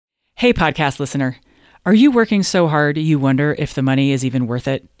Hey, podcast listener. Are you working so hard you wonder if the money is even worth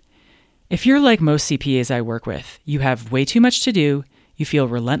it? If you're like most CPAs I work with, you have way too much to do, you feel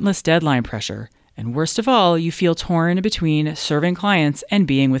relentless deadline pressure, and worst of all, you feel torn between serving clients and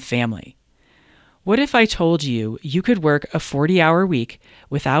being with family. What if I told you you could work a 40-hour week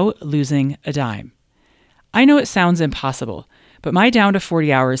without losing a dime? I know it sounds impossible, but my Down to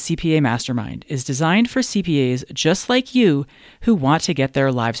 40 Hours CPA Mastermind is designed for CPAs just like you who want to get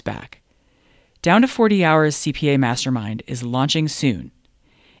their lives back. Down to 40 Hours CPA Mastermind is launching soon.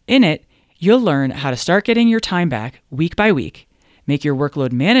 In it, you'll learn how to start getting your time back week by week, make your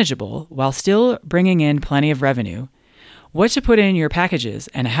workload manageable while still bringing in plenty of revenue, what to put in your packages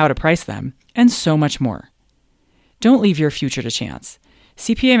and how to price them, and so much more. Don't leave your future to chance.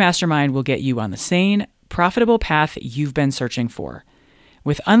 CPA Mastermind will get you on the sane, profitable path you've been searching for.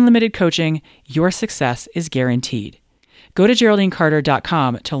 With unlimited coaching, your success is guaranteed. Go to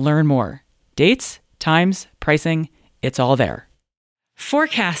GeraldineCarter.com to learn more. Dates, times, pricing, it's all there.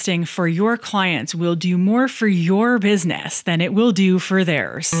 Forecasting for your clients will do more for your business than it will do for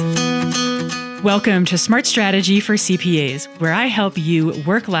theirs. Welcome to Smart Strategy for CPAs, where I help you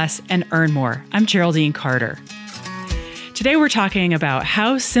work less and earn more. I'm Geraldine Carter. Today we're talking about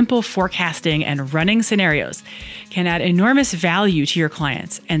how simple forecasting and running scenarios can add enormous value to your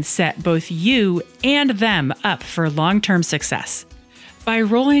clients and set both you and them up for long-term success. By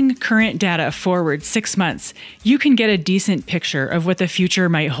rolling current data forward 6 months, you can get a decent picture of what the future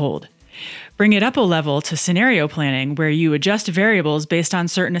might hold. Bring it up a level to scenario planning, where you adjust variables based on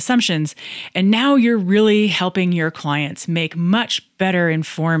certain assumptions, and now you're really helping your clients make much better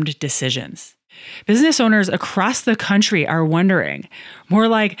informed decisions. Business owners across the country are wondering, more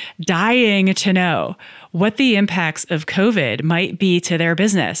like dying to know, what the impacts of COVID might be to their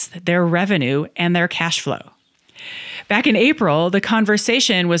business, their revenue, and their cash flow. Back in April, the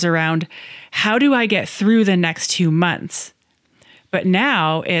conversation was around, how do I get through the next 2 months? But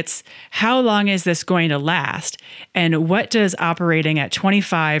now it's, how long is this going to last? And what does operating at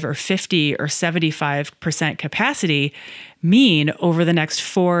 25 or 50 or 75% capacity mean over the next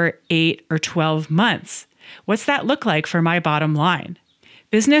 4, 8, or 12 months? What's that look like for my bottom line?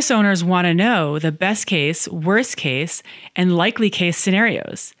 Business owners want to know the best case, worst case, and likely case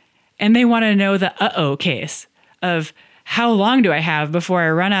scenarios. And they want to know the uh-oh case of, how long do I have before I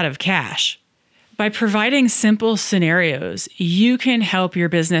run out of cash? By providing simple scenarios, you can help your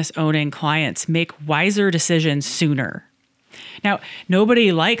business owning clients make wiser decisions sooner. Now,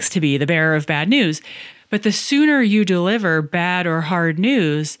 nobody likes to be the bearer of bad news, but the sooner you deliver bad or hard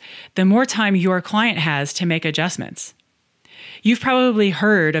news, the more time your client has to make adjustments. You've probably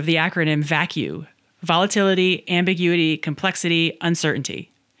heard of the acronym VACU: volatility, ambiguity, complexity,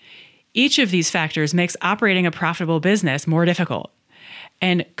 uncertainty. Each of these factors makes operating a profitable business more difficult.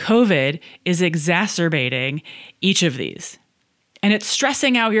 And COVID is exacerbating each of these. And it's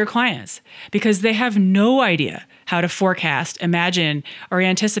stressing out your clients because they have no idea how to forecast, imagine, or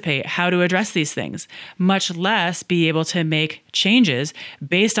anticipate how to address these things, much less be able to make changes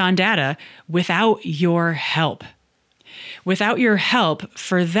based on data without your help. Without your help,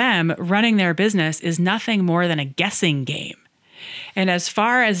 for them, running their business is nothing more than a guessing game. And as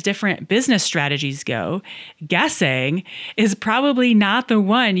far as different business strategies go, guessing is probably not the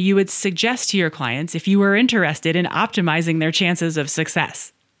one you would suggest to your clients if you were interested in optimizing their chances of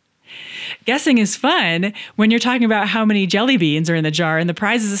success. Guessing is fun when you're talking about how many jelly beans are in the jar and the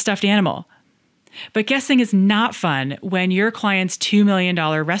prize is a stuffed animal. But guessing is not fun when your client's $2 million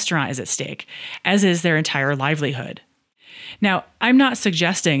restaurant is at stake, as is their entire livelihood. Now, I'm not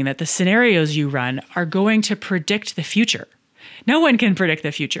suggesting that the scenarios you run are going to predict the future. No one can predict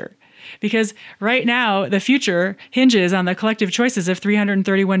the future, because right now the future hinges on the collective choices of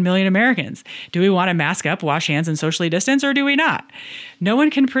 331 million Americans. Do we want to mask up, wash hands, and socially distance, or do we not? No one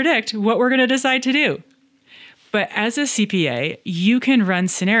can predict what we're going to decide to do. But as a CPA, you can run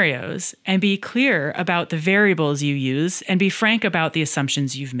scenarios and be clear about the variables you use and be frank about the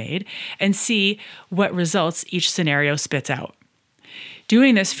assumptions you've made and see what results each scenario spits out.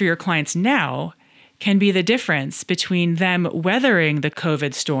 Doing this for your clients now can be the difference between them weathering the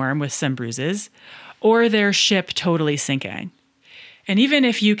COVID storm with some bruises or their ship totally sinking. And even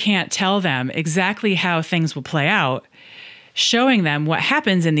if you can't tell them exactly how things will play out, showing them what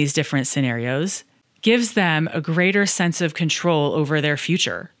happens in these different scenarios gives them a greater sense of control over their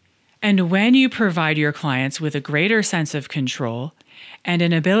future. And when you provide your clients with a greater sense of control and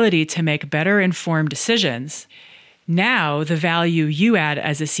an ability to make better informed decisions, now the value you add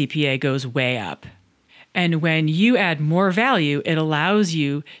as a CPA goes way up. And when you add more value, it allows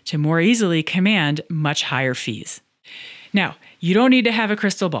you to more easily command much higher fees. Now, You don't need to have a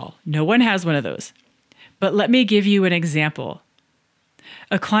crystal ball. No one has one of those. But let me give you an example.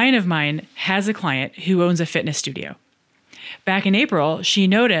 A client of mine has a client who owns a fitness studio. Back in April, she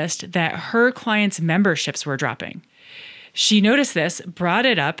noticed that her clients' memberships were dropping. She noticed this, brought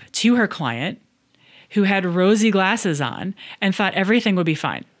it up to her client, who had rosy glasses on, and thought everything would be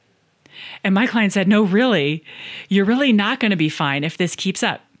fine. And my client said, no, really, you're really not going to be fine if this keeps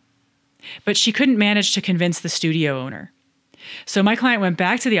up. But she couldn't manage to convince the studio owner. So my client went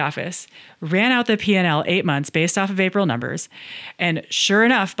back to the office, ran out the P&L 8 months based off of April numbers, and sure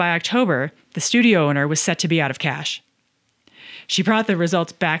enough, by October, the studio owner was set to be out of cash. She brought the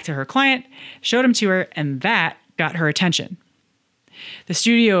results back to her client, showed them to her, and that got her attention. The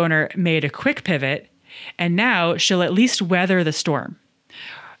studio owner made a quick pivot, and now she'll at least weather the storm.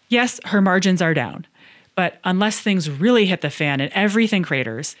 Yes, her margins are down, but unless things really hit the fan and everything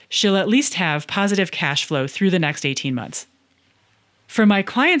craters, she'll at least have positive cash flow through the next 18 months. From my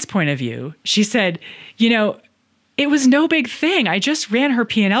client's point of view, she said, it was no big thing. I just ran her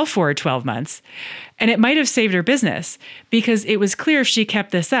P&L for 12 months, and it might have saved her business because it was clear if she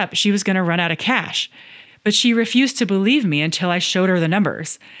kept this up, she was going to run out of cash. But she refused to believe me until I showed her the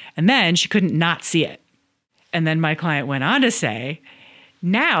numbers, and then she couldn't not see it. And then my client went on to say,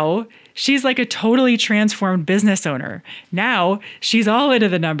 now she's like a totally transformed business owner. Now she's all into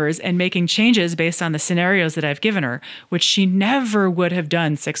the numbers and making changes based on the scenarios that I've given her, which she never would have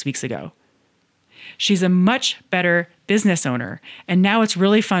done 6 weeks ago. She's a much better business owner. And now it's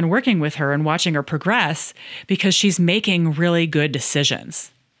really fun working with her and watching her progress because she's making really good decisions.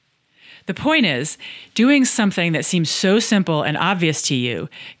 The point is, doing something that seems so simple and obvious to you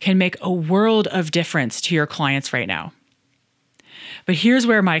can make a world of difference to your clients right now. But here's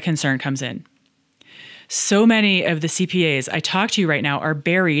where my concern comes in. So many of the CPAs I talk to right now are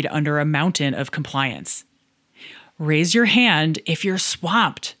buried under a mountain of compliance. Raise your hand if you're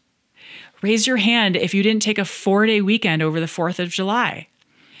swamped. Raise your hand if you didn't take a 4-day weekend over the 4th of July.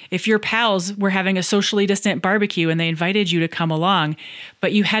 If your pals were having a socially distant barbecue and they invited you to come along,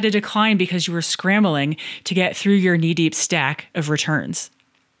 but you had to decline because you were scrambling to get through your knee-deep stack of returns.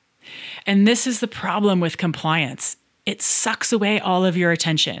 And this is the problem with compliance. It sucks away all of your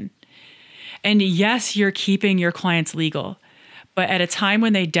attention. And yes, you're keeping your clients legal, but at a time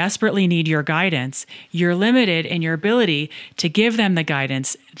when they desperately need your guidance, you're limited in your ability to give them the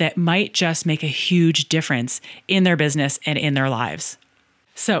guidance that might just make a huge difference in their business and in their lives.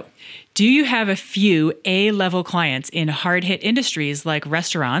 So, do you have a few A-level clients in hard-hit industries like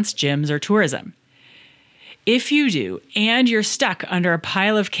restaurants, gyms, or tourism? If you do, and you're stuck under a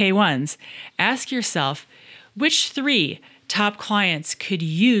pile of K1s, ask yourself, which 3 top clients could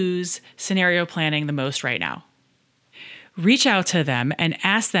use scenario planning the most right now? Reach out to them and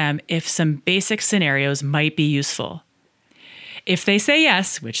ask them if some basic scenarios might be useful. If they say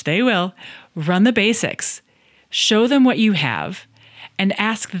yes, which they will, run the basics, show them what you have, and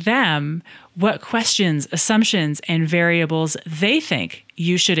ask them what questions, assumptions, and variables they think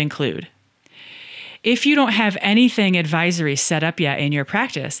you should include. If you don't have anything advisory set up yet in your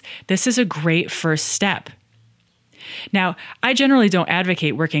practice, this is a great first step. Now, I generally don't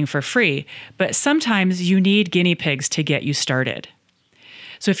advocate working for free, but sometimes you need guinea pigs to get you started.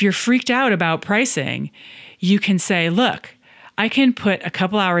 So if you're freaked out about pricing, you can say, look, I can put a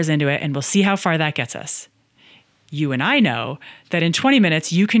couple hours into it and we'll see how far that gets us. You and I know that in 20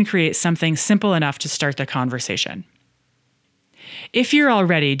 minutes, you can create something simple enough to start the conversation. If you're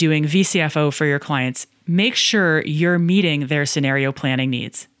already doing VCFO for your clients, make sure you're meeting their scenario planning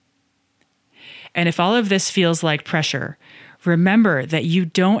needs. And if all of this feels like pressure, remember that you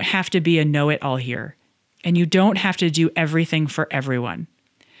don't have to be a know-it-all here, and you don't have to do everything for everyone.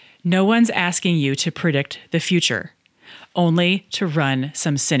 No one's asking you to predict the future, only to run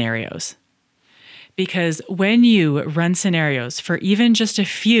some scenarios. Because when you run scenarios for even just a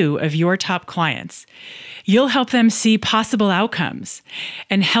few of your top clients, you'll help them see possible outcomes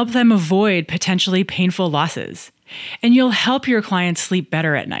and help them avoid potentially painful losses. And you'll help your clients sleep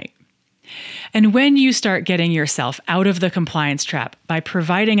better at night. And when you start getting yourself out of the compliance trap by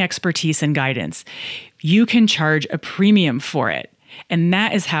providing expertise and guidance, you can charge a premium for it. And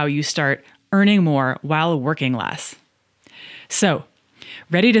that is how you start earning more while working less. So,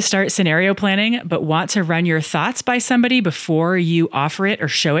 ready to start scenario planning, but want to run your thoughts by somebody before you offer it or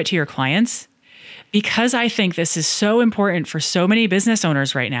show it to your clients? Because I think this is so important for so many business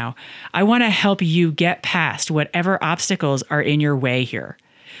owners right now, I want to help you get past whatever obstacles are in your way here.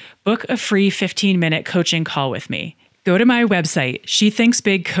 Book a free 15-minute coaching call with me. Go to my website,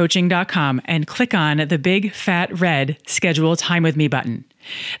 shethinksbigcoaching.com, and click on the big fat red Schedule Time With Me button.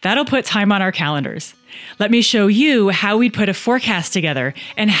 That'll put time on our calendars. Let me show you how we'd put a forecast together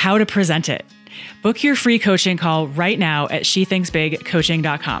and how to present it. Book your free coaching call right now at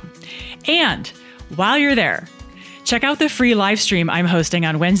shethinksbigcoaching.com. And while you're there, check out the free live stream I'm hosting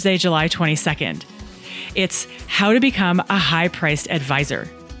on Wednesday, July 22nd. It's How to Become a High-Priced Advisor.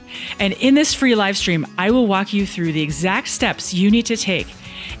 And in this free live stream, I will walk you through the exact steps you need to take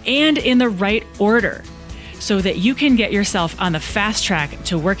and in the right order so that you can get yourself on the fast track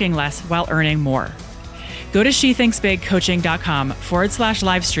to working less while earning more. Go to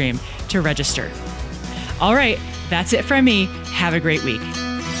shethinksbigcoaching.com/live stream to register. All right, that's it from me. Have a great week.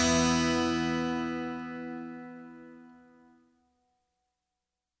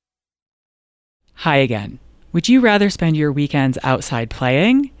 Hi again. Would you rather spend your weekends outside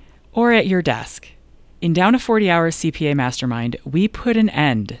playing or at your desk? In Down to 40 Hours CPA Mastermind, we put an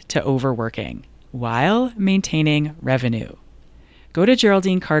end to overworking while maintaining revenue. Go to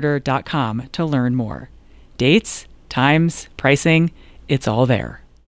GeraldineCarter.com to learn more. Dates, times, pricing, it's all there.